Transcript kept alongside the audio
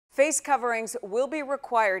Face coverings will be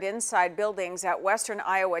required inside buildings at Western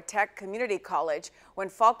Iowa Tech Community College when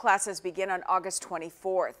fall classes begin on August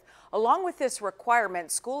 24th. Along with this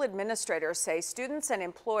requirement, school administrators say students and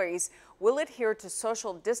employees will adhere to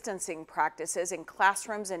social distancing practices in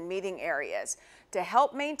classrooms and meeting areas. To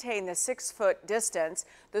help maintain the 6-foot distance,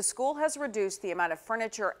 the school has reduced the amount of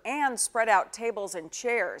furniture and spread out tables and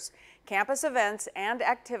chairs. Campus events and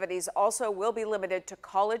activities also will be limited to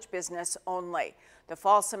college business only. The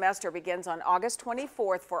fall semester begins on August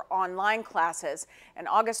 24th for online classes and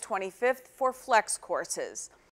August 25th for flex courses.